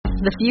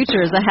The future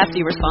is a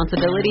hefty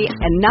responsibility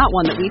and not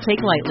one that we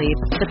take lightly.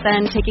 But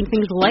then taking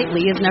things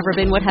lightly has never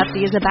been what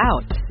Hefty is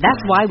about. That's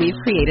why we've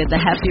created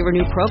the Hefty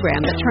Renew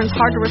program that turns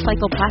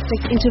hard-to-recycle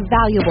plastics into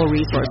valuable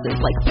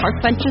resources like park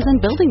benches and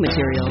building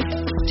materials.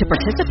 To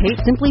participate,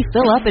 simply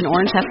fill up an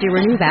orange Hefty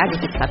Renew bag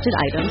with accepted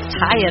items,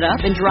 tie it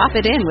up, and drop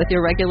it in with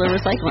your regular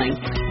recycling.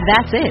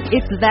 That's it.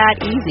 It's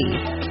that easy.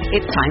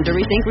 It's time to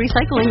rethink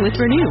recycling with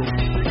Renew.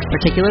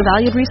 Particular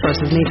valued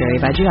resources may vary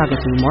by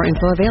geography. More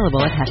info available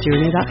at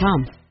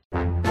heftyrenew.com.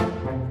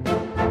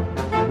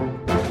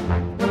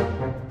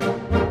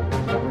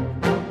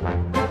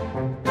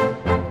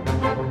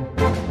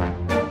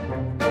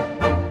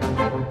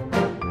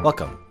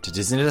 Welcome to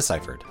Disney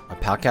Deciphered, a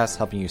podcast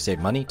helping you save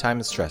money, time,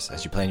 and stress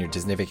as you plan your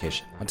Disney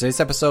vacation. On today's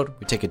episode,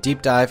 we take a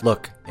deep dive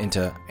look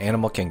into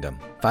Animal Kingdom.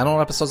 Find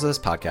all episodes of this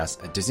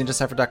podcast at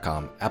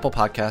DisneyDeciphered.com, Apple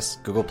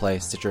Podcasts, Google Play,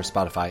 Stitcher,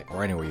 Spotify,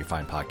 or anywhere you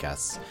find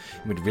podcasts.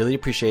 And we'd really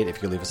appreciate if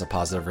you could leave us a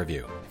positive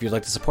review. If you'd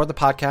like to support the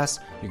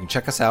podcast, you can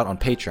check us out on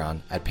Patreon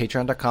at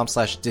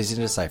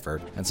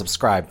patreon.com/DisneyDeciphered and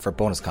subscribe for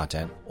bonus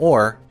content.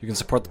 Or you can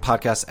support the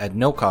podcast at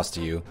no cost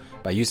to you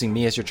by using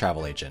me as your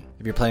travel agent.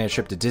 If you're planning a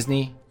trip to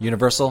Disney,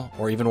 Universal,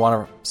 or even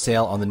want to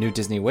sail on the new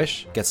Disney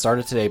Wish, get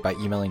started today by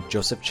emailing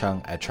Joseph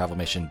Chung at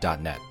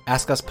travelmission.net.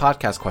 Ask us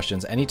podcast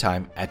questions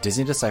anytime at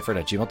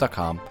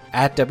DisneyDeciphered@gmail.com,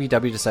 at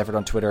WWDeciphered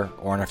on Twitter,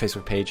 or on our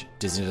Facebook page,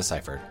 Disney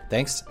Deciphered.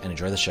 Thanks, and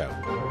enjoy the show.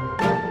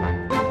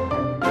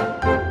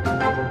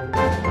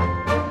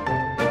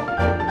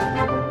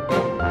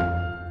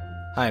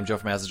 Hi, I'm Joe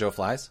from As the Joe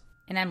Flies.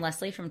 And I'm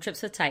Leslie from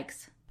Trips with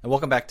Tykes. And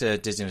welcome back to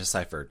Disney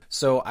Deciphered.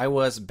 So I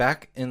was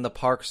back in the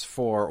parks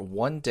for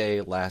one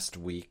day last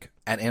week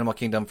at Animal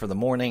Kingdom for the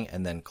morning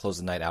and then closed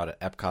the night out at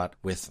Epcot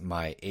with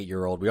my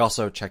 8-year-old. We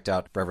also checked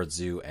out Brevard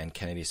Zoo and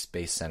Kennedy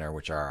Space Center,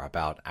 which are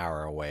about an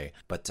hour away.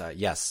 But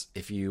yes,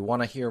 if you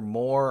want to hear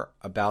more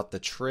about the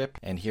trip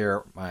and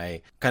hear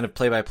my kind of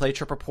play-by-play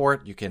trip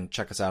report, you can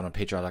check us out on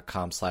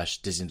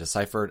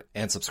patreon.com/DisneyDeciphered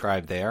and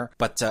subscribe there.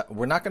 But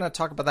we're not going to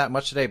talk about that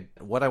much today.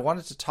 What I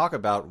wanted to talk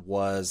about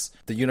was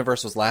the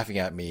universe was laughing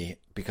at me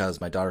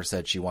because my daughter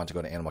said she wanted to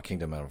go to Animal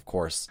Kingdom. And of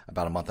course,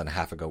 about a month and a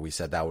half ago, we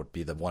said that would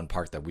be the one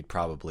park that we'd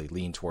probably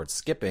lean towards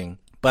skipping.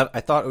 But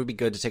I thought it would be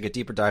good to take a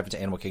deeper dive into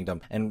Animal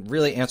Kingdom and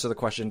really answer the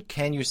question,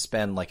 can you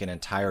spend like an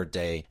entire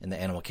day in the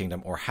Animal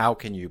Kingdom, or how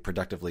can you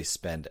productively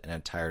spend an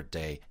entire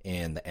day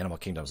in the Animal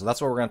Kingdom? So that's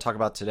what we're going to talk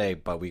about today,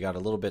 but we got a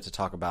little bit to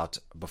talk about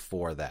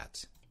before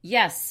that.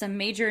 Yes, some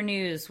major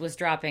news was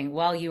dropping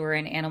while you were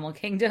in Animal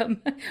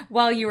Kingdom,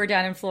 while you were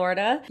down in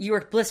Florida. You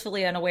were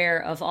blissfully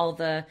unaware of all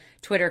the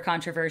Twitter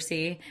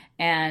controversy,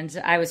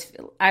 and I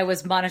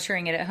was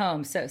monitoring it at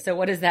home. So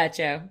what is that,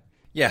 Joe?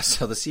 Yeah,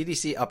 so the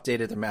CDC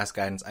updated their mask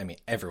guidance. I mean,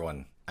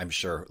 everyone, I'm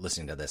sure,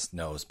 listening to this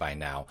knows by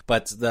now.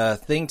 But the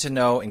thing to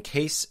know, in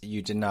case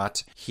you did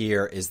not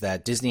hear, is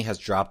that Disney has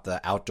dropped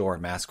the outdoor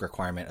mask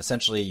requirement.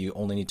 Essentially, you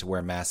only need to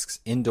wear masks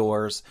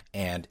indoors,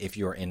 and if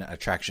you're in an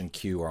attraction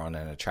queue or on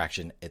an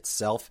attraction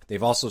itself.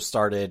 They've also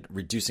started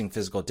reducing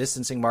physical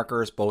distancing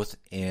markers, both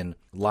in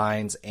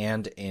lines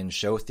and in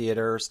show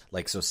theaters.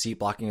 So seat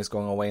blocking is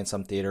going away in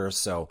some theaters.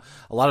 So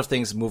a lot of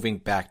things moving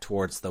back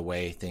towards the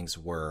way things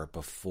were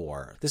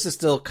before. This is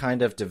still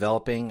kind of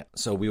developing,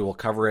 so we will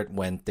cover it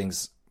when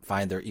things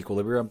find their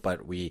equilibrium,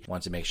 but we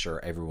want to make sure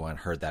everyone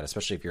heard that,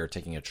 especially if you're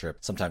taking a trip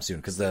sometime soon,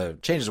 because the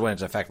changes went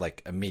into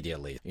effect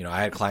immediately.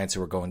 I had clients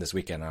who were going this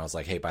weekend, and I was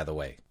like, hey, by the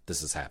way,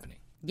 this is happening.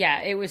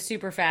 Yeah, it was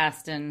super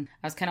fast, and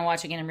I was kind of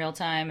watching it in real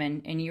time,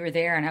 and you were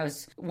there, and I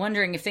was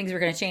wondering if things were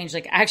going to change,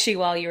 actually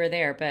while you were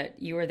there,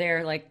 but you were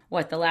there,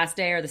 the last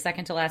day or the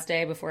second to last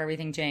day before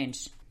everything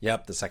changed?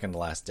 Yep, the second to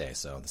last day.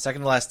 So the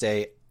second to last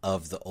day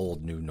of the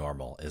old new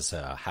normal is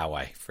how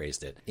I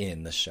phrased it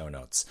in the show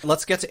notes.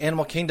 Let's get to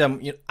Animal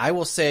Kingdom. I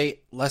will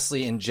say,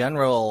 Leslie, in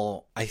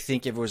general, I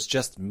think if it was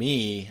just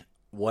me,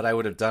 what I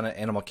would have done at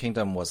Animal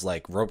Kingdom was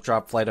rope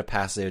drop Flight of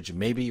Passage,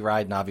 maybe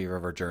ride Navi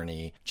River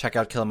Journey, check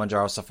out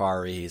Kilimanjaro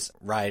Safaris,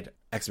 ride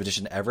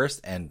Expedition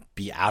Everest, and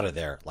be out of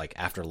there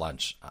after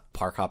lunch.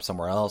 Park hop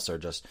somewhere else, or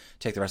just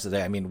take the rest of the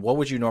day. I mean, what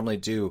would you normally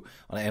do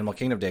on an Animal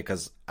Kingdom day?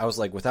 Because I was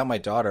without my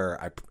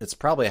daughter, it's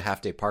probably a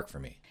half-day park for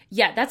me.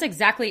 Yeah, that's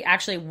exactly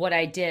actually what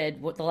I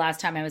did the last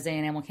time I was in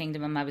Animal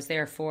Kingdom. I was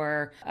there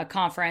for a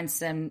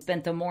conference and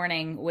spent the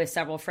morning with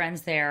several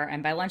friends there.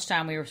 And by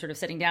lunchtime, we were sort of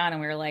sitting down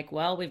and we were like,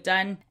 well, we've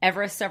done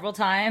Everest several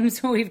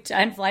times. We've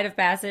done Flight of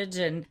Passage.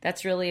 And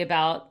that's really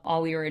about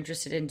all we were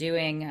interested in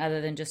doing,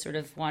 other than just sort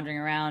of wandering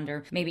around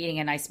or maybe eating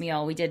a nice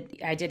meal.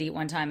 I did eat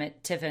one time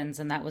at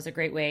Tiffin's, and that was a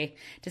great way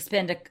to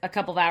spend a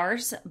couple of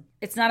hours.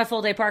 It's not a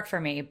full day park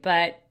for me,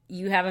 but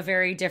you have a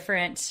very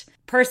different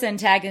person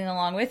tagging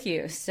along with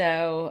you.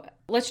 So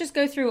let's just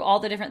go through all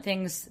the different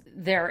things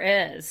there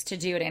is to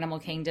do at Animal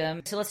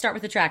Kingdom. So let's start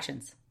with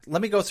attractions.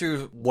 Let me go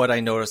through what I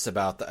noticed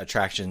about the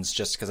attractions,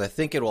 just because I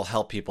think it will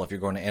help people if you're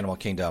going to Animal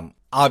Kingdom.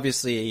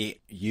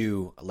 Obviously,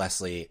 you,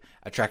 Leslie,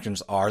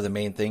 attractions are the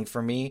main thing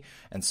for me.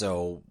 And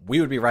so we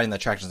would be riding the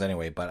attractions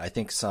anyway, but I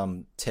think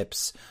some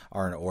tips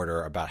are in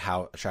order about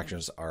how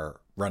attractions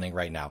are running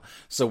right now.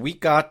 So we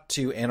got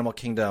to Animal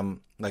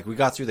Kingdom, we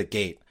got through the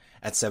gate,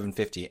 at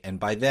 7:50. And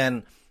by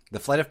then, the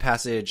Flight of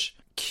Passage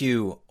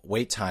queue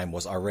wait time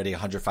was already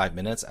 105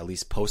 minutes, at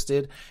least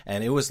posted,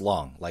 and it was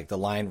long. Like, the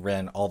line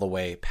ran all the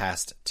way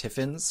past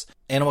Tiffin's.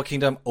 Animal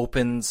Kingdom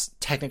opens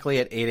technically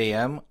at 8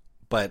 a.m.,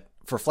 but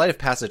for Flight of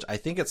Passage, I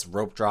think it's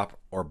rope drop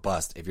or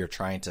bust if you're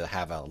trying to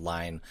have a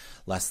line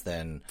less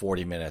than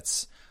 40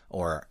 minutes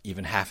or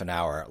even half an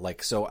hour.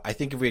 Like, so I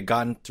think if we had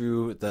gotten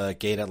through the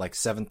gate at like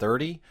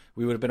 7:30,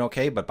 we would have been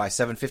okay. But by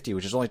 7:50,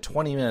 which is only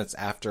 20 minutes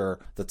after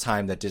the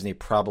time that Disney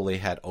probably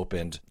had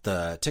opened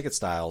the ticket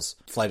styles,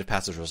 Flight of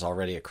Passage was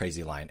already a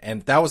crazy line.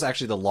 And that was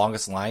actually the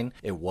longest line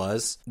it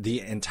was the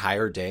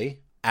entire day.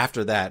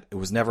 After that, it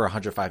was never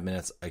 105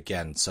 minutes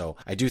again. So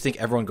I do think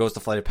everyone goes to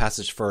Flight of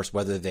Passage first,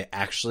 whether they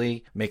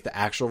actually make the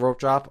actual rope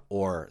drop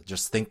or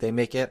just think they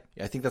make it.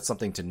 I think that's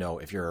something to know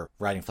if you're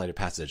riding Flight of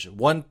Passage.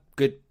 One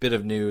good bit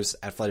of news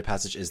at Flight of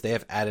Passage is they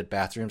have added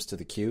bathrooms to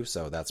the queue,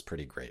 so that's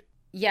pretty great.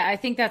 Yeah, I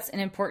think that's an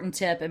important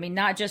tip. I mean,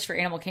 not just for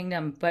Animal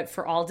Kingdom, but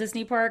for all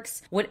Disney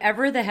parks.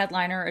 Whatever the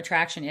headliner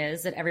attraction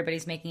is that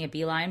everybody's making a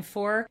beeline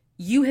for,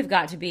 you have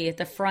got to be at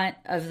the front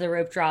of the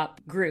rope drop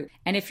group.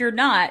 And if you're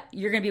not,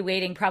 you're going to be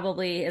waiting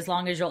probably as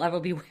long as you'll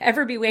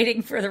ever be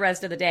waiting for the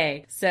rest of the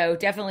day. So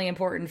definitely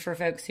important for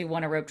folks who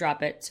want to rope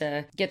drop it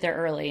to get there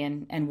early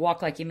and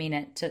walk like you mean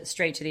it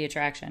straight to the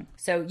attraction.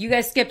 So you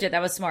guys skipped it.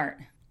 That was smart.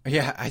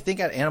 Yeah, I think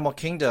at Animal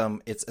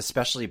Kingdom, it's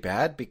especially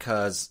bad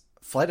because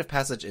Flight of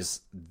Passage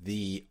is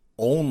the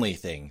only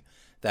thing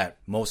that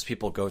most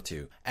people go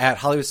to. At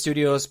Hollywood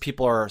Studios,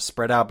 people are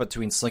spread out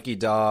between Slinky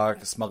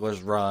Dog,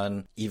 Smuggler's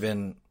Run,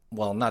 even,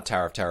 well, not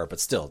Tower of Terror,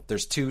 but still,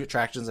 there's 2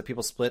 attractions that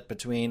people split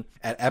between.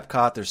 At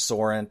Epcot, there's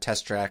Soarin',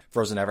 Test Track,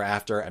 Frozen Ever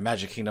After. At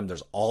Magic Kingdom,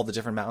 there's all the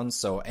different mountains.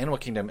 So Animal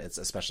Kingdom, it's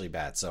especially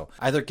bad. So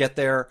either get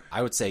there,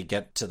 I would say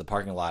get to the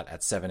parking lot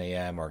at 7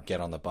 a.m. or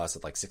get on the bus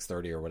at like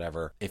 6:30 or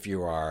whatever if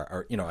you are,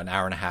 or, you know, an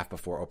hour and a half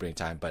before opening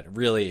time. But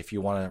really, if you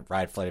want to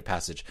ride Flight of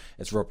Passage,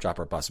 it's rope drop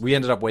or bus. We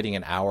ended up waiting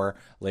an hour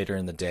later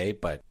in the day,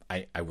 but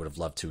I would have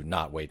loved to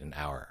not wait an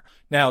hour.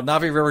 Now,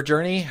 Na'vi River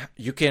Journey,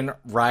 you can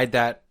ride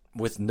that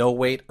with no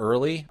wait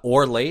early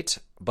or late.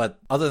 But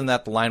other than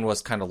that, the line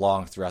was kind of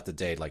long throughout the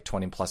day, like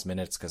 20 plus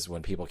minutes, because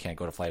when people can't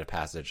go to Flight of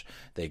Passage,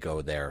 they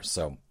go there.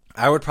 So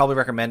I would probably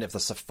recommend, if the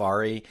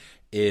safari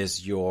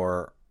is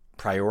your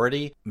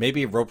priority,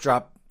 maybe rope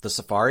drop the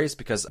safaris,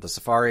 because the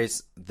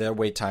safaris, their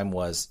wait time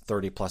was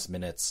 30 plus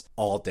minutes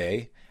all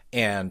day.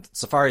 And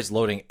Safari's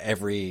loading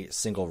every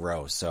single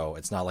row, so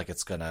it's not like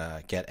it's going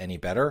to get any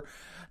better.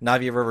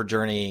 Na'vi River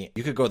Journey,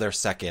 you could go there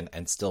second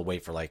and still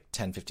wait for like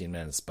 10, 15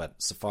 minutes. But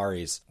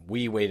Safari's,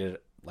 we waited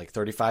like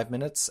 35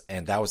 minutes,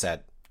 and that was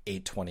at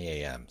 8:20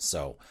 a.m.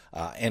 So,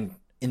 and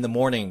in the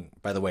morning,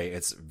 by the way,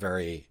 it's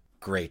very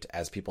great.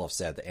 As people have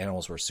said, the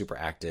animals were super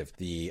active.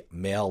 The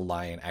male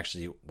lion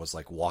actually was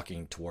like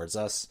walking towards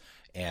us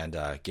and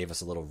gave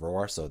us a little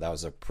roar. So that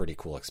was a pretty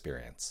cool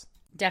experience.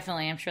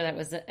 Definitely. I'm sure that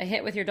was a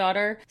hit with your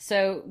daughter.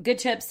 So good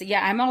tips.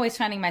 Yeah, I'm always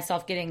finding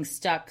myself getting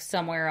stuck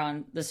somewhere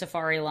on the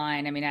safari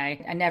line. I mean,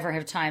 I never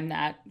have timed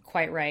that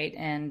quite right.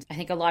 And I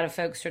think a lot of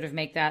folks sort of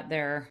make that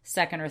their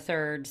second or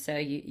third. So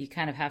you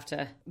kind of have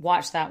to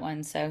watch that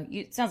one. So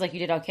it sounds like you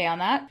did okay on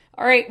that.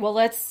 All right. Well,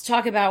 let's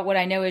talk about what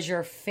I know is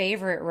your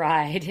favorite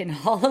ride in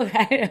all of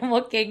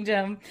Animal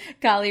Kingdom,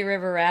 Kali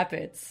River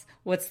Rapids.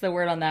 What's the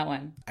word on that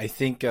one? I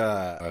think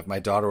if my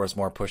daughter was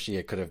more pushy,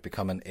 it could have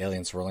become an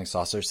alien swirling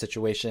saucer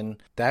situation.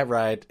 That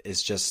ride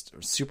is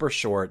just super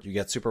short. You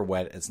get super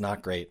wet. It's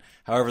not great.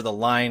 However, the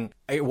line,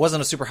 it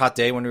wasn't a super hot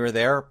day when we were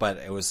there, but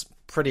it was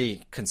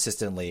pretty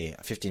consistently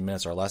 15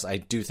 minutes or less. I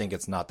do think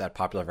it's not that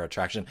popular of an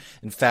attraction.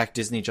 In fact,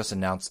 Disney just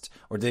announced,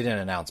 or they didn't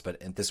announce,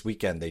 but this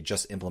weekend they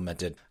just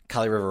implemented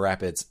Kali River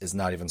Rapids is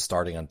not even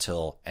starting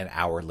until an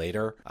hour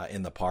later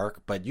in the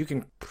park. But you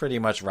can pretty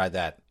much ride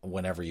that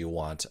whenever you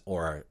want,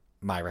 or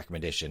my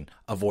recommendation,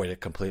 avoid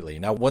it completely.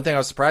 Now, one thing I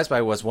was surprised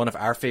by was one of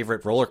our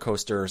favorite roller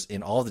coasters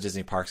in all of the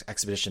Disney parks,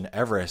 Expedition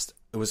Everest.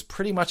 It was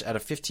pretty much at a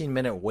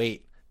 15-minute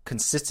wait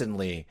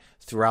consistently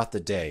throughout the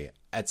day.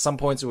 At some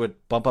points, it would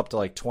bump up to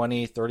like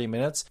 20, 30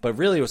 minutes, but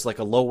really it was like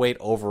a low wait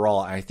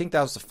overall. And I think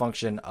that was a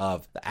function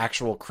of the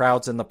actual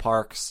crowds in the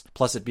parks,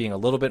 plus it being a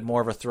little bit more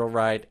of a thrill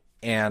ride,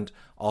 and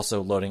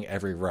also loading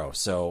every row.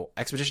 So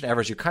Expedition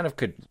Everest,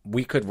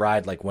 we could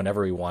ride like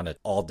whenever we wanted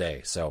all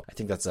day. So I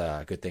think that's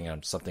a good thing,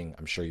 and something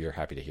I'm sure you're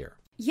happy to hear.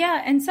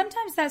 Yeah, and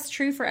sometimes that's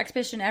true for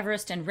Expedition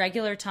Everest and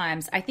regular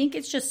times. I think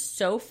it's just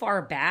so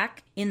far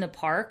back in the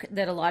park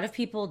that a lot of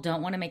people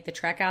don't want to make the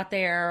trek out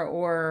there,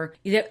 or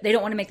they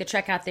don't want to make the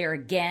trek out there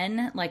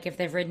again. Like if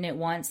they've ridden it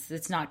once,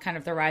 it's not kind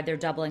of the ride they're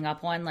doubling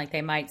up on, like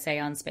they might say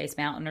on Space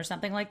Mountain or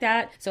something like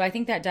that. So I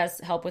think that does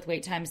help with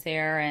wait times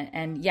there.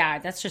 And yeah,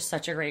 that's just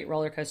such a great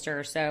roller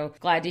coaster. So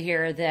glad to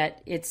hear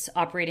that it's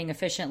operating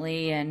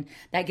efficiently. And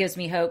that gives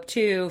me hope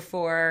too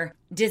for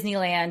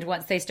Disneyland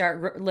once they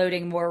start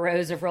loading more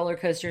rows of roller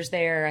coasters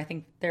there. I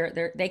think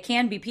they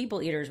can be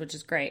people eaters, which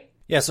is great.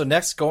 Yeah, so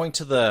next, going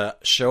to the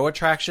show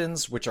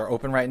attractions, which are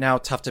open right now,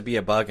 Tough to Be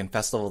a Bug and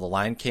Festival of the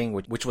Lion King,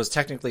 which was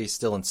technically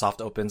still in soft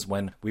opens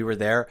when we were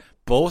there.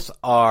 Both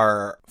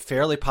are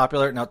fairly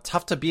popular. Now,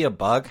 Tough to Be a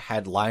Bug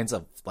had lines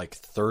of like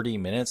 30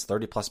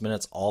 plus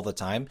minutes all the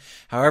time.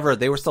 However,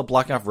 they were still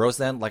blocking off rows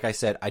then. Like I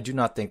said, I do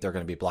not think they're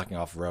going to be blocking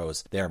off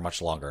rows there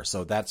much longer.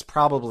 So that's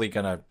probably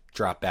going to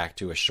drop back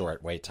to a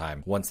short wait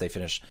time once they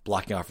finish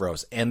blocking off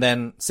rows. And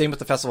then same with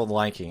the Festival of the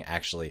Lion King,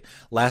 actually.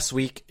 Last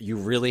week, you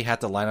really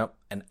had to line up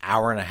an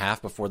hour and a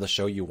half before the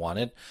show you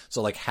wanted.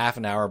 So like half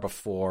an hour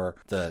before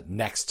the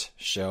next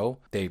show,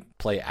 they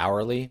play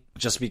hourly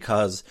just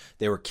because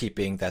they were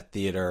keeping that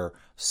theater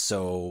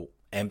so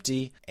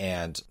empty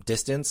and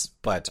distance.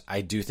 But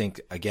I do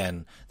think,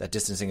 again, that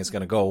distancing is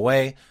going to go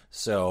away.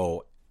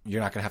 So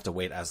you're not going to have to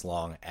wait as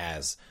long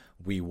as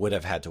we would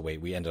have had to wait.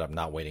 We ended up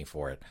not waiting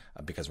for it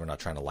because we're not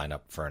trying to line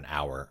up for an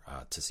hour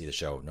to see the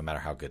show, no matter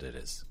how good it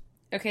is.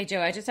 Okay,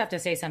 Joe, I just have to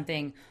say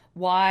something.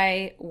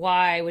 Why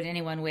would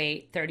anyone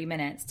wait 30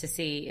 minutes to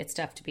see It's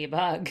Tough to Be a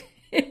Bug?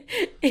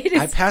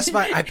 I passed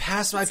by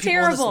people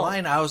terrible. in this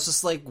line. I was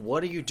just like,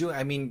 what are you doing?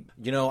 I mean,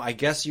 I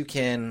guess you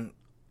can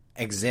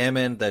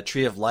examine the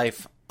Tree of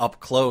Life up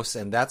close,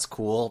 and that's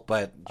cool,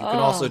 but you can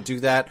also do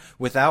that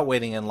without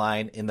waiting in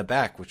line in the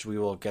back, which we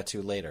will get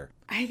to later.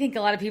 I think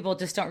a lot of people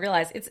just don't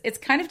realize it's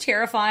kind of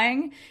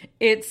terrifying.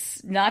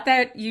 It's not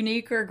that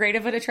unique or great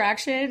of an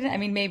attraction. I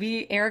mean,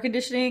 maybe air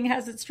conditioning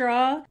has its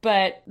draw,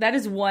 but that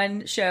is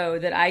one show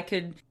that I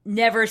could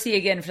never see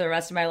again for the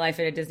rest of my life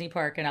at a Disney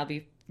park, and I'll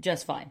be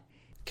just fine.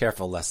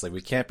 Careful, Leslie.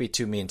 We can't be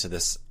too mean to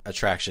this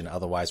attraction.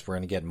 Otherwise, we're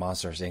going to get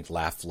Monsters, Inc.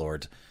 Laugh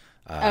Lord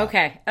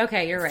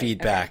Okay, you're right.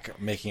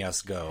 feedback making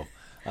us go.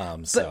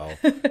 But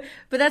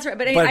that's right.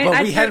 But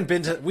we hadn't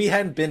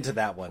been to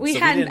that one. We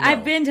hadn't.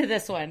 I've been to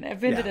this one. I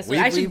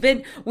actually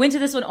went to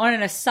this one on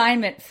an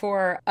assignment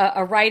for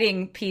a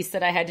writing piece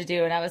that I had to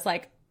do, and I was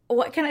like,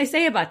 what can I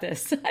say about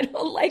this? I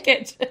don't like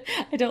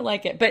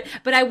it. But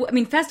I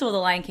mean, Festival of the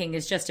Lion King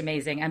is just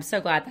amazing. I'm so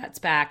glad that's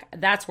back.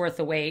 That's worth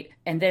the wait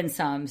and then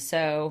some.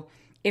 So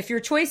if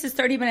your choice is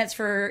 30 minutes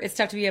for It's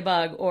Tough to Be a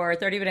Bug or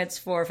 30 minutes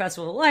for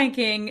Festival of the Lion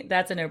King,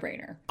 that's a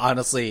no-brainer.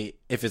 Honestly,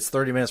 if it's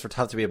 30 minutes for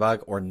Tough to Be a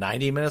Bug or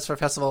 90 minutes for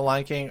Festival of the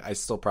Lion King, I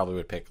still probably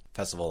would pick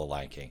Festival of the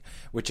Lion King,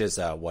 which is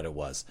what it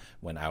was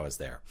when I was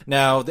there.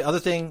 Now, the other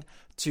thing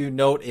to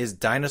note is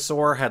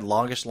Dinosaur had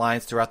longish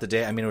lines throughout the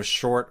day. I mean, it was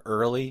short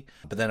early,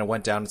 but then it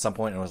went down at some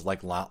point and it was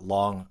like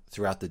long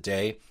throughout the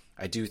day.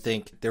 I do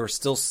think there were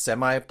still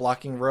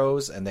semi-blocking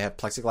rows, and they have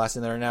plexiglass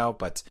in there now.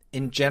 But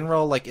in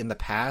general, like in the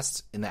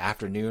past, in the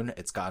afternoon,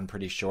 it's gotten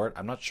pretty short.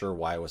 I'm not sure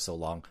why it was so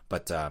long,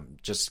 but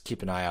just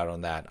keep an eye out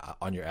on that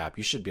on your app.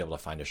 You should be able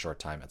to find a short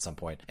time at some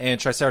point. And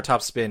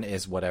Triceratops Spin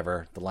is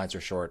whatever. The lines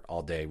are short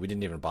all day. We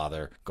didn't even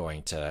bother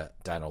going to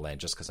Dino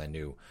Land just because I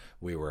knew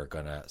we were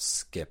going to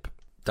skip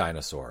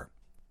Dinosaur.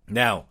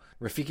 Now,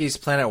 Rafiki's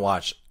Planet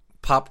Watch.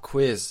 Pop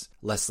quiz,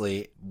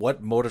 Leslie.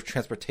 What mode of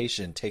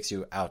transportation takes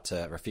you out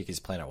to Rafiki's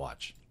Planet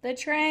Watch? The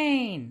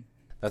train.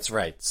 That's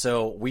right.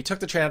 So we took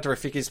the train out to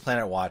Rafiki's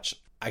Planet Watch.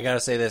 I gotta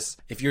say this.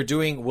 If you're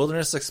doing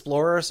Wilderness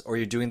Explorers or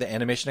you're doing the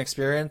animation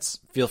experience,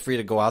 feel free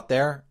to go out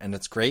there, and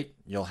it's great.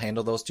 You'll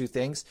handle those two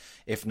things.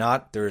 If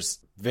not, there's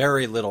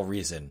very little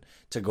reason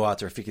to go out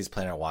to Rafiki's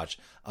Planet Watch,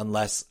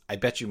 unless I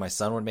bet you my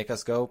son would make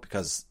us go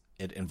because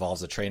it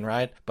involves a train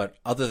ride. But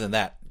other than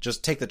that,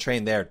 just take the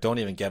train there. Don't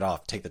even get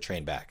off. Take the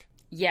train back.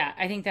 Yeah,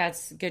 I think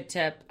that's a good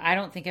tip. I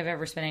don't think I've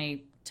ever spent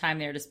any time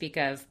there to speak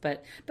of,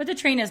 but the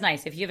train is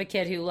nice. If you have a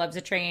kid who loves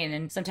a train,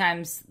 and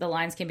sometimes the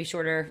lines can be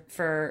shorter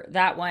for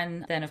that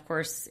one than, of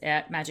course,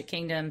 at Magic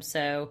Kingdom.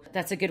 So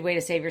that's a good way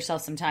to save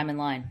yourself some time in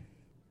line.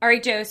 All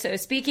right, Joe. So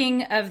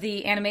speaking of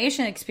the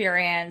animation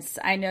experience,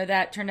 I know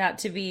that turned out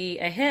to be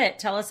a hit.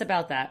 Tell us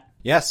about that.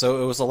 Yeah,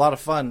 so it was a lot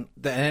of fun.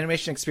 The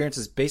animation experience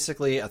is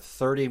basically a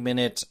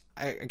 30-minute,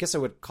 I guess I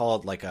would call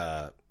it like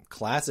a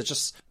class. It's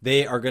just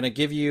they are going to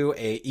give you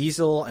a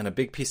easel and a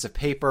big piece of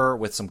paper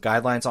with some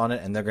guidelines on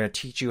it, and they're going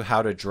to teach you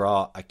how to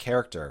draw a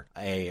character,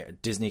 a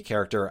Disney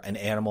character, an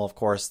animal, of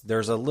course.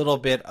 There's a little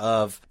bit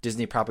of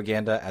Disney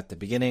propaganda at the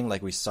beginning,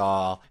 like we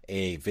saw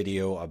a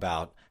video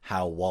about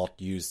how Walt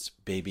used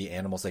baby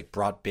animals, like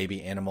brought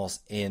baby animals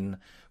in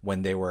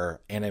when they were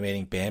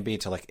animating Bambi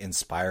to like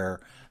inspire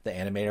the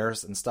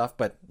animators and stuff.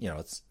 But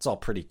it's all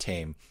pretty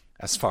tame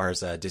as far as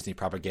Disney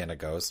propaganda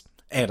goes.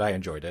 And I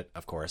enjoyed it,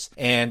 of course.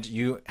 And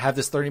you have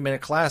this 30-minute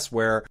class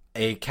where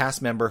a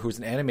cast member who's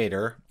an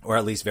animator, or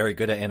at least very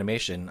good at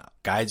animation,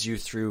 guides you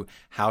through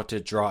how to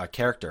draw a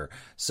character.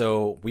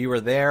 So we were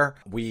there.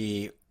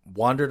 We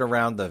wandered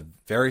around the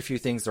very few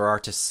things there are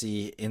to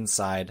see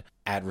inside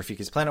at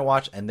Rafiki's Planet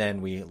Watch, and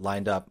then we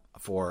lined up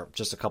for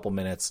just a couple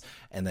minutes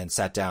and then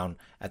sat down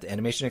at the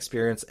animation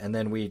experience, and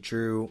then we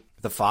drew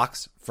the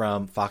fox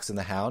from Fox and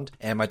the Hound.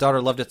 And my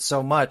daughter loved it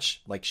so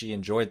much, like she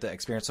enjoyed the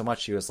experience so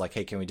much, she was like,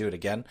 hey, can we do it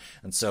again?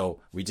 And so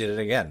we did it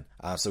again.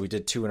 So we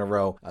did 2 in a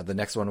row. The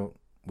next one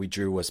we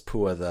drew was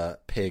Pua the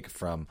pig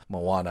from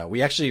Moana.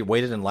 We actually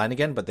waited in line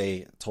again, but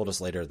they told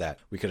us later that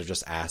we could have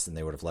just asked and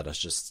they would have let us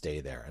just stay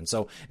there. And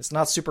so it's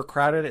not super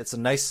crowded. It's a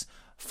nice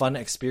fun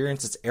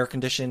experience. It's air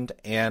conditioned,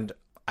 and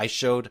I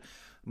showed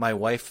my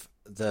wife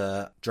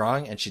the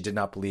drawing and she did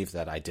not believe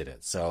that I did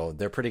it. So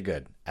they're pretty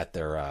good at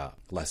their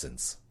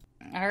lessons.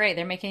 All right,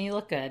 they're making you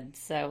look good.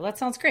 So that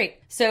sounds great.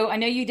 So I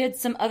know you did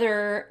some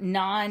other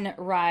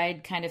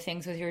non-ride kind of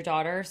things with your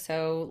daughter.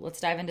 So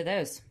let's dive into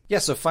those. Yeah,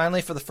 so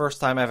finally, for the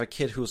first time, I have a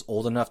kid who's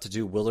old enough to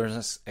do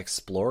Wilderness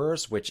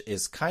Explorers, which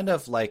is kind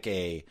of like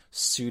a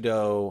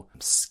pseudo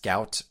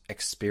scout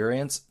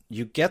experience.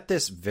 You get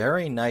this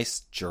very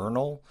nice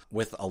journal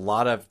with a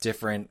lot of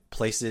different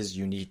places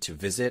you need to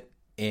visit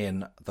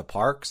in the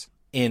parks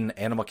in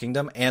Animal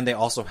Kingdom, and they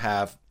also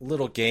have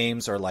little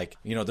games, or like,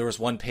 there was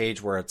one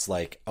page where it's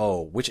like,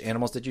 oh, which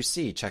animals did you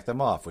see? Check them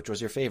off. Which was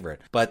your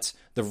favorite? But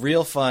the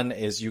real fun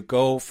is you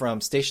go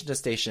from station to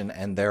station,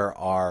 and there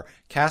are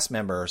cast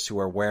members who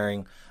are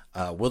wearing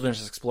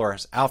Wilderness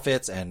Explorers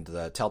outfits, and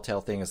the telltale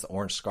thing is the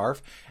orange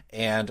scarf.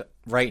 And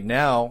right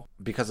now,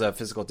 because of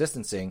physical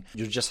distancing,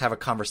 you just have a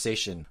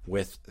conversation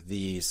with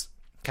these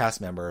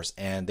cast members,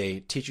 and they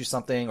teach you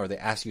something or they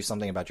ask you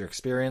something about your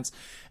experience.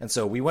 And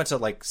so we went to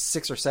like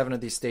 6 or 7 of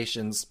these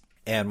stations,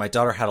 and my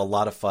daughter had a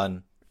lot of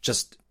fun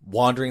just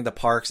wandering the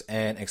parks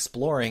and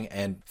exploring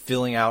and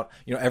filling out,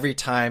 every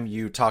time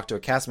you talk to a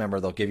cast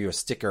member, they'll give you a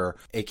sticker,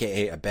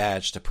 aka a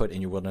badge, to put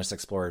in your Wilderness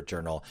Explorer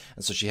journal.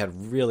 And so she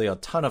had really a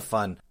ton of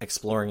fun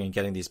exploring and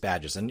getting these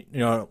badges. And,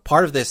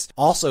 part of this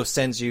also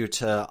sends you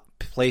to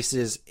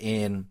places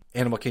in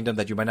Animal Kingdom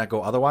that you might not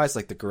go otherwise,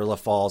 like the Gorilla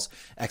Falls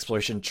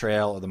Exploration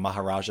Trail or the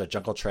Maharaja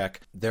Jungle Trek.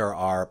 There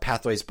are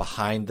pathways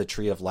behind the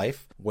Tree of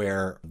Life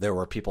where there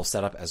were people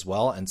set up as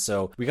well. And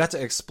so we got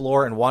to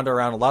explore and wander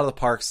around a lot of the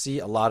parks, see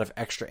a lot of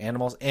extra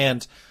animals.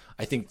 And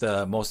I think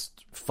the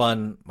most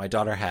fun my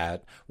daughter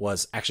had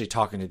was actually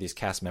talking to these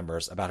cast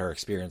members about her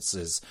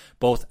experiences,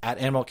 both at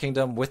Animal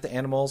Kingdom with the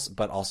animals,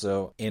 but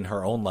also in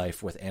her own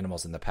life with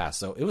animals in the past.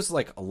 So it was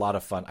like a lot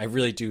of fun. I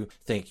really do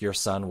think your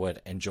son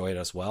would enjoy it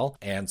as well.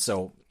 And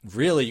so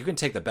really, you can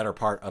take the better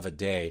part of a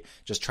day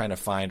just trying to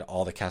find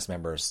all the cast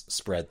members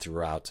spread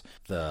throughout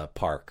the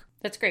park.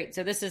 That's great.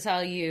 So this is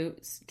how you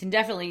can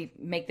definitely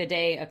make the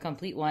day a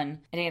complete one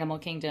at Animal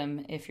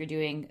Kingdom if you're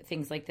doing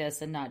things like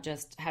this and not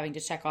just having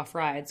to check off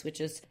rides, which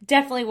is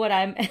definitely what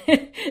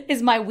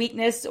is my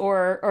weakness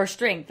or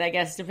strength, I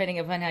guess, depending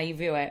upon how you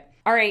view it.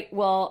 All right.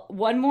 Well,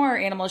 one more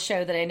animal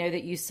show that I know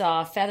that you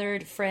saw,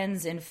 Feathered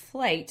Friends in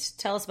Flight.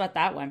 Tell us about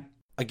that one.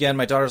 Again,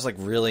 my daughter's like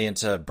really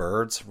into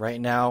birds right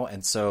now.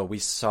 And so we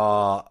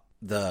saw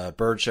the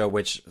bird show,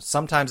 which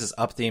sometimes is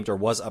up-themed or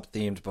was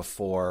up-themed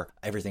before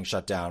everything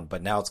shut down,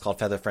 but now it's called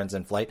Feathered Friends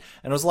in Flight.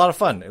 And it was a lot of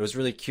fun. It was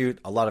really cute,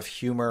 a lot of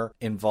humor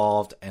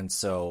involved, and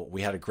so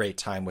we had a great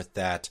time with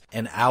that.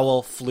 An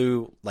owl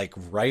flew like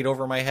right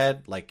over my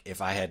head. Like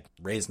if I had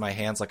raised my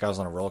hands like I was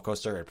on a roller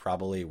coaster, it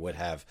probably would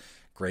have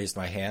grazed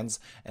my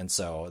hands. And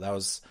so that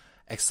was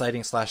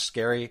exciting /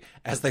 scary.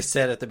 As they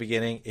said at the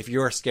beginning, if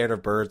you are scared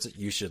of birds,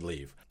 you should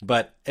leave.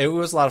 But it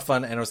was a lot of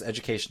fun, and it was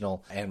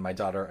educational, and my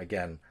daughter,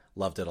 again,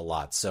 loved it a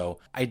lot. So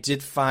I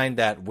did find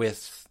that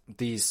with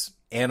these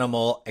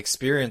animal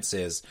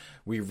experiences,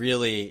 we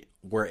really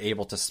were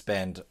able to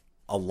spend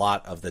a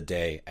lot of the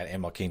day at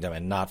Animal Kingdom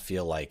and not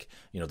feel like,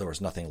 there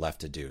was nothing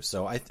left to do.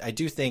 So I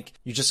do think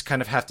you just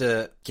kind of have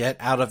to get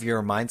out of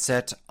your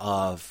mindset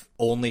of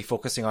only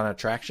focusing on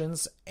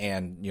attractions,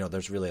 and,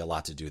 there's really a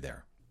lot to do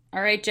there.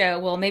 All right, Joe.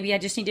 Well, maybe I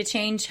just need to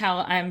change how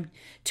I'm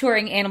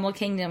touring Animal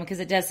Kingdom,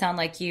 because it does sound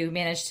like you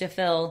managed to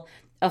fill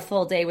a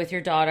full day with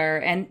your daughter.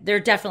 And there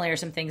definitely are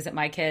some things that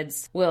my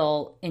kids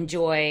will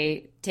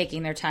enjoy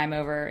taking their time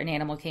over in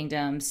Animal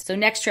Kingdom. So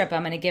next trip,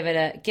 I'm going to give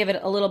it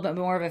a little bit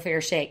more of a fair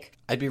shake.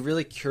 I'd be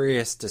really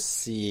curious to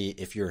see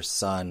if your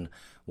son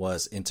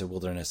was into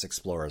Wilderness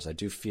Explorers. I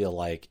do feel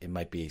like it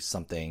might be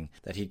something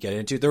that he'd get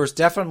into. There was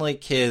definitely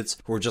kids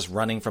who were just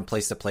running from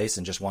place to place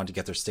and just wanted to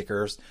get their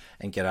stickers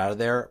and get out of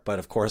there. But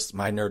of course,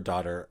 my nerd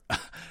daughter,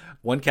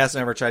 one cast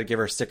member tried to give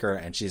her a sticker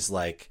and she's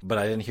like, but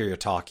I didn't hear your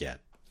talk yet.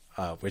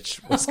 Which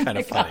was kind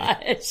of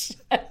funny.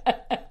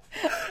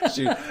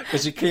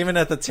 She came in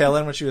at the tail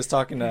end when she was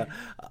talking to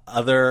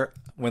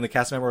when the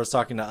cast member was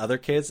talking to other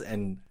kids,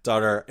 and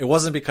daughter, it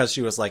wasn't because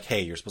she was like,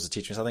 hey, you're supposed to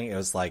teach me something. It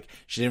was like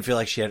she didn't feel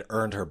like she had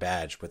earned her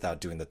badge without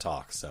doing the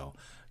talk. So,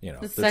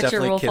 there's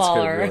definitely kids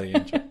could really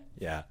enjoy.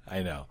 Yeah,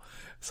 I know.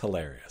 It's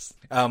hilarious.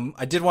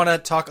 I did want to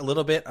talk a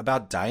little bit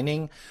about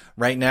dining.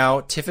 Right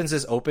now, Tiffin's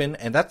is open,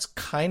 and that's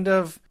kind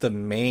of the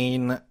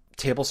main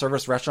table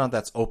service restaurant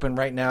that's open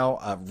right now.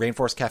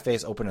 Rainforest Cafe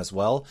is open as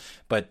well,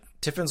 but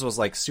Tiffin's was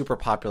like super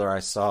popular. I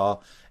saw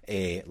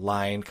a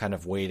line kind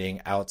of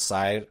waiting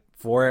outside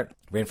for it.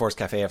 Rainforest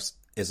Cafe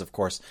is of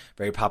course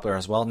very popular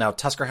as well. Now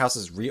Tusker House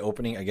is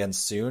reopening again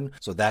soon,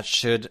 so that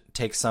should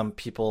take some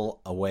people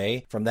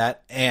away from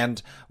that.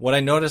 And what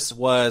I noticed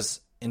was,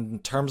 in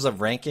terms of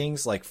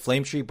rankings, like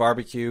Flame Tree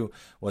Barbecue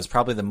was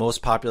probably the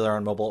most popular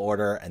on mobile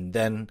order, and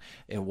then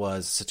it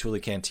was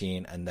Satu'li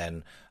Canteen, and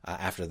then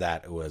after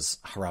that it was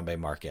Harambe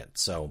Market.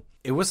 So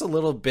it was a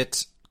little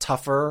bit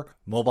tougher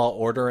mobile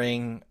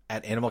ordering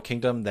at Animal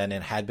Kingdom than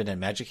it had been in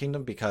Magic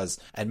Kingdom, because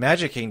at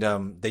Magic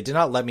Kingdom they did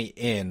not let me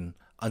in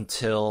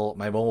until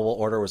my mobile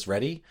order was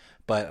ready.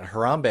 But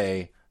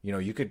Harambe,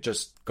 you could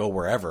just go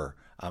wherever.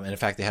 And in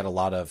fact, they had a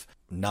lot of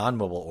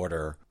non-mobile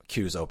order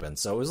queues open.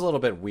 So it was a little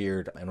bit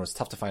weird and it was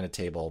tough to find a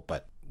table,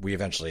 but we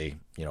eventually,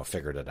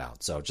 figured it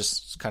out. So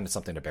just kind of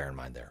something to bear in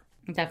mind there.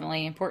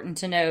 Definitely important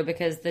to know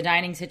because the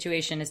dining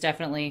situation is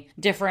definitely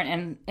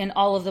different in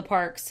all of the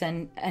parks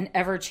and an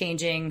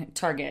ever-changing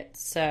Target.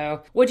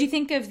 So what do you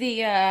think of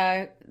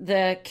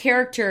the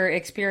character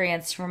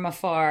experience from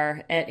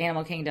afar at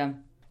Animal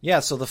Kingdom?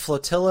 Yeah, so the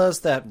flotillas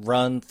that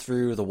run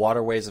through the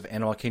waterways of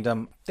Animal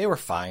Kingdom, they were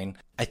fine.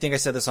 I think I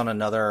said this on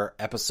another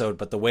episode,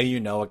 but the way you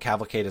know a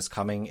cavalcade is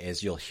coming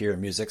is you'll hear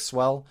music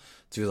swell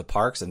through the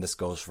parks, and this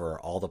goes for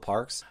all the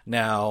parks.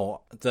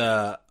 Now,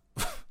 the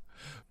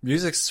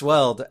music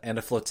swelled and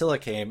a flotilla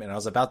came, and I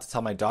was about to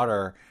tell my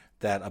daughter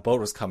that a boat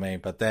was coming,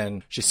 but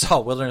then she saw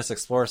Wilderness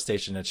Explorer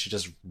Station and she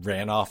just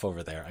ran off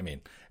over there. I mean,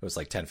 it was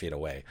like 10 feet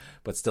away,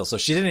 but still. So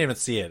she didn't even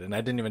see it, and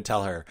I didn't even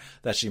tell her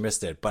that she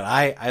missed it. But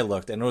I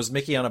looked, and it was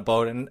Mickey on a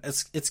boat, and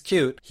it's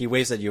cute. He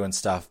waves at you and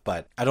stuff,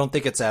 but I don't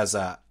think it's as,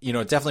 it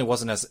definitely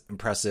wasn't as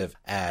impressive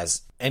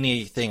as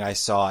anything I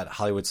saw at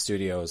Hollywood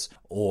Studios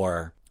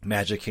or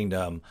Magic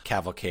Kingdom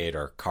Cavalcade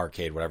or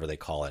Carcade, whatever they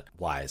call it,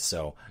 wise.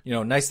 So,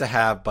 nice to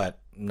have, but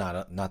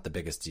not the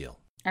biggest deal.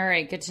 All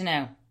right, good to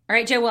know. All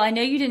right, Joe, well, I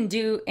know you didn't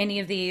do any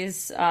of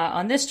these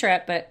on this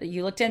trip, but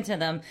you looked into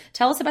them.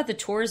 Tell us about the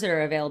tours that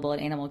are available at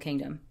Animal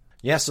Kingdom.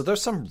 Yeah, so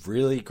there's some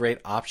really great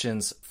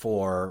options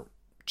for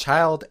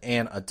child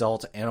and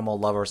adult animal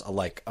lovers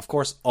alike. Of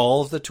course,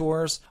 all of the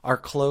tours are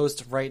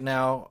closed right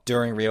now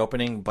during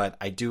reopening, but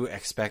I do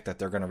expect that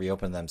they're going to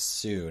reopen them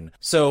soon.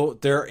 So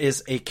there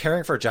is a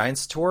Caring for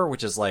Giants tour,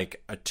 which is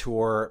like a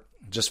tour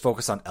just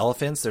focused on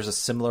elephants. There's a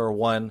similar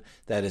one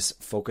that is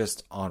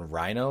focused on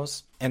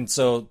rhinos. And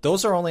so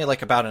those are only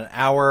like about an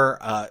hour.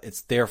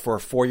 It's there for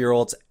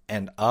 4-year-olds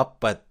and up,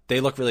 but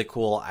they look really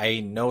cool. I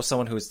know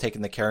someone who's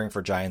taken the Caring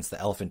for Giants, the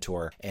elephant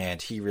tour,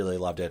 and he really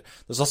loved it.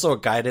 There's also a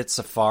guided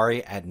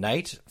safari at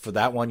night. For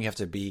that one, you have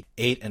to be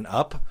 8 and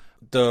up.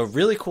 The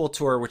really cool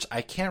tour, which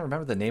I can't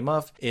remember the name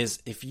of,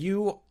 is if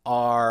you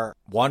are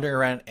wandering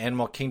around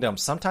Animal Kingdom,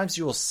 sometimes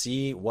you will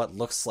see what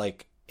looks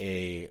like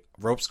a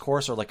ropes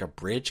course or like a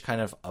bridge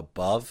kind of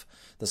above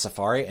the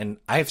safari. And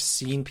I've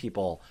seen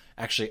people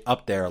actually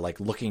up there,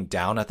 like looking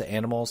down at the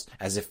animals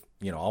as if,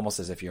 almost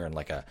as if you're in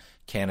like a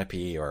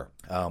canopy or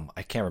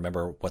I can't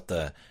remember what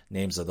the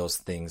names of those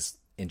things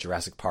in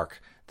Jurassic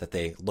Park that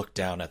they look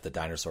down at the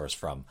dinosaurs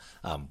from,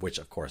 which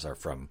of course are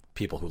from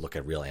people who look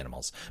at real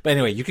animals. But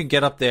anyway, you can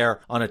get up there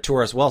on a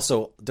tour as well.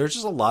 So there's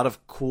just a lot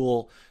of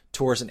cool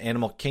tours in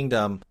Animal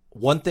Kingdom.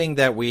 One thing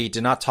that we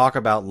did not talk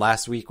about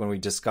last week when we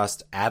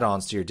discussed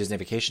add-ons to your Disney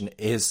vacation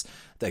is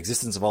the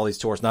existence of all these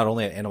tours, not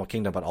only at Animal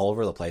Kingdom, but all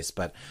over the place.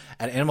 But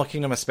at Animal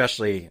Kingdom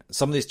especially,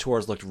 some of these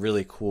tours looked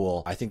really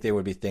cool. I think they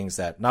would be things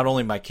that not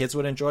only my kids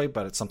would enjoy,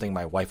 but it's something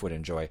my wife would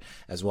enjoy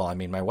as well. I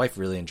mean, my wife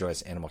really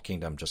enjoys Animal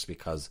Kingdom just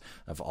because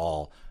of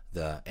all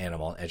the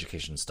animal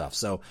education stuff.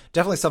 So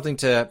definitely something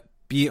to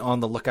be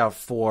on the lookout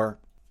for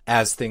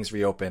as things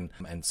reopen,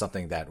 and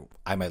something that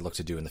I might look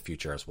to do in the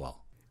future as well.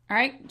 All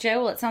right,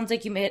 Joe, well, it sounds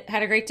like you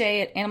had a great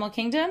day at Animal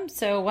Kingdom,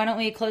 so why don't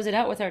we close it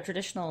out with our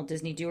traditional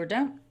Disney do or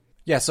don't?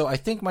 Yeah, so I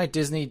think my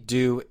Disney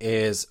do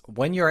is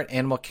when you're at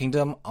Animal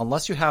Kingdom,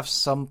 unless you have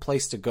some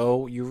place to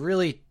go, you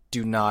really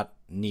do not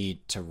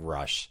need to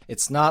rush.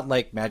 It's not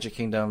like Magic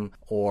Kingdom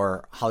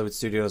or Hollywood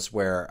Studios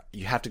where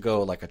you have to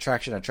go like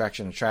attraction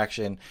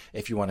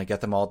if you want to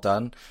get them all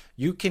done.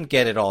 You can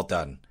get it all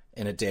done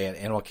in a day at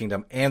Animal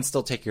Kingdom and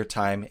still take your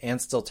time and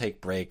still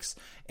take breaks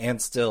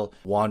and still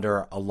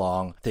wander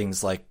along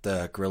things like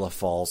the Gorilla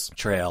Falls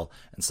Trail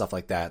and stuff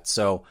like that.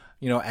 So,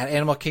 at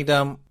Animal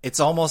Kingdom,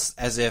 it's almost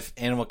as if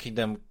Animal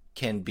Kingdom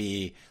can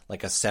be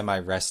like a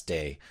semi-rest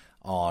day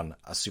on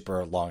a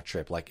super long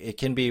trip. Like it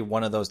can be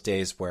one of those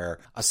days where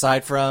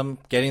aside from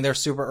getting there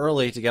super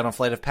early to get on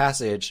Flight of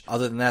Passage,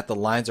 other than that, the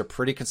lines are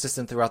pretty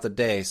consistent throughout the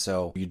day.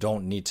 So you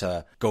don't need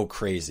to go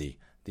crazy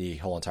the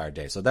whole entire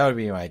day. So that would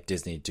be my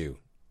Disney do.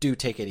 Do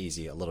take it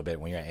easy a little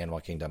bit when you're at Animal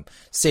Kingdom.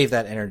 Save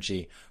that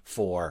energy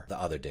for the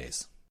other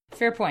days.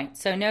 Fair point.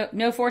 So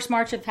no forced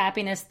march of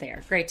happiness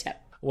there. Great tip.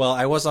 Well,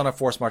 I was on a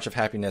forced march of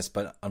happiness,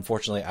 but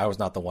unfortunately I was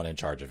not the one in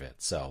charge of it.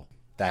 So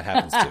that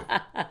happens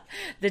too.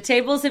 The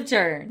tables have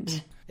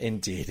turned.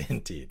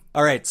 Indeed.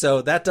 All right,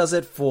 so that does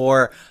it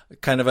for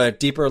kind of a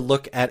deeper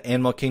look at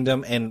Animal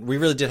Kingdom, and we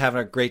really did have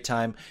a great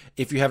time.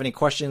 If you have any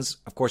questions,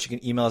 of course, you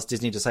can email us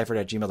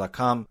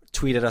disneydeciphered@gmail.com,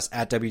 tweet at us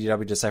at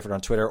WDWDeciphered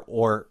on Twitter,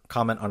 or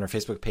comment on our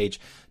Facebook page,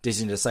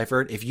 Disney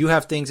Deciphered. If you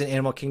have things in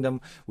Animal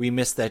Kingdom we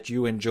missed that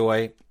you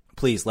enjoy,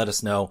 please let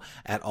us know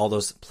at all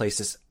those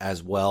places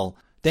as well.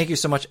 Thank you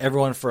so much,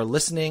 everyone, for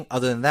listening.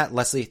 Other than that,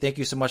 Leslie, thank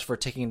you so much for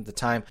taking the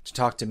time to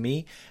talk to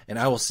me, and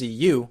I will see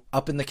you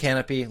up in the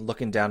canopy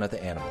looking down at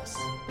the animals.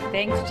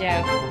 Thanks,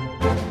 Joe.